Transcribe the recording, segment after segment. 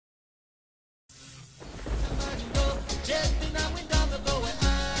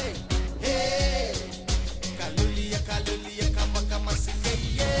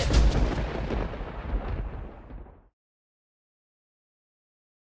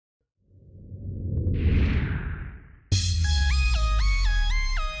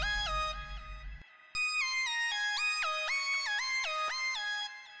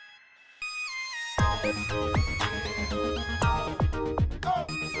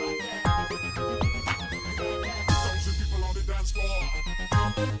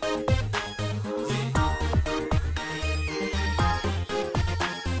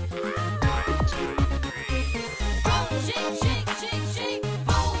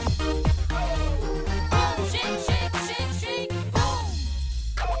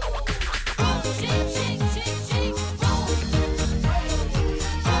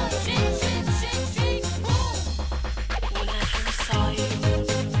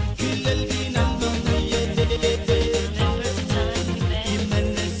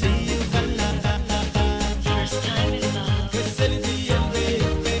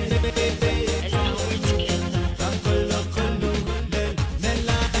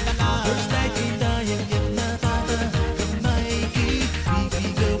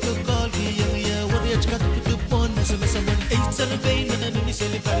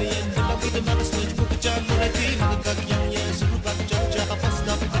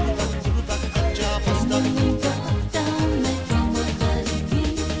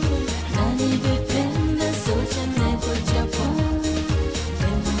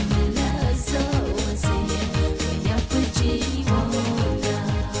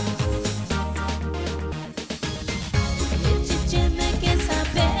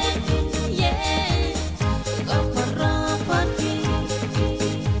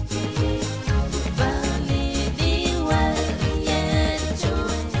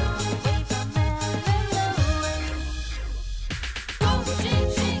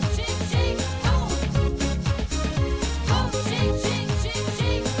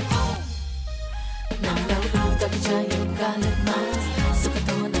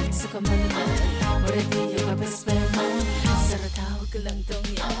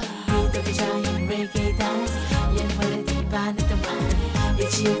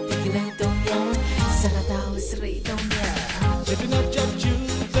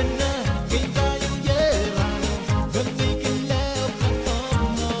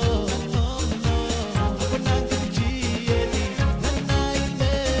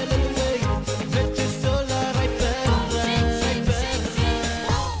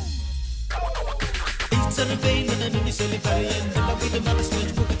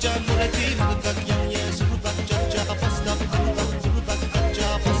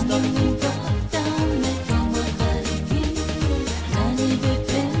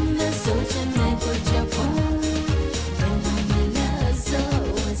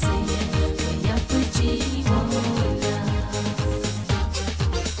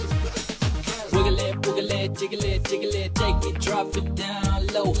Jiggle it, take it, drop it down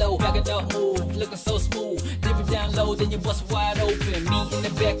low. Back it up, move, looking so smooth. Dip it down low, then you bust wide open. Me in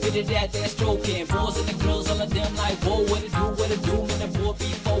the back, fit it at that stroking. Boys and the girls, all of them like, whoa, what it do, man, the boy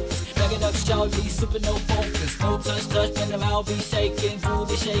be focused. Back it up, shawty, super no focus. No touch, man, the I'll be shaking.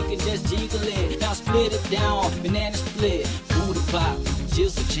 Booty shaking, just jiggle it. Now split it down, banana split. Booty pop,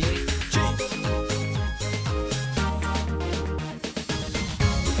 jizzle chick.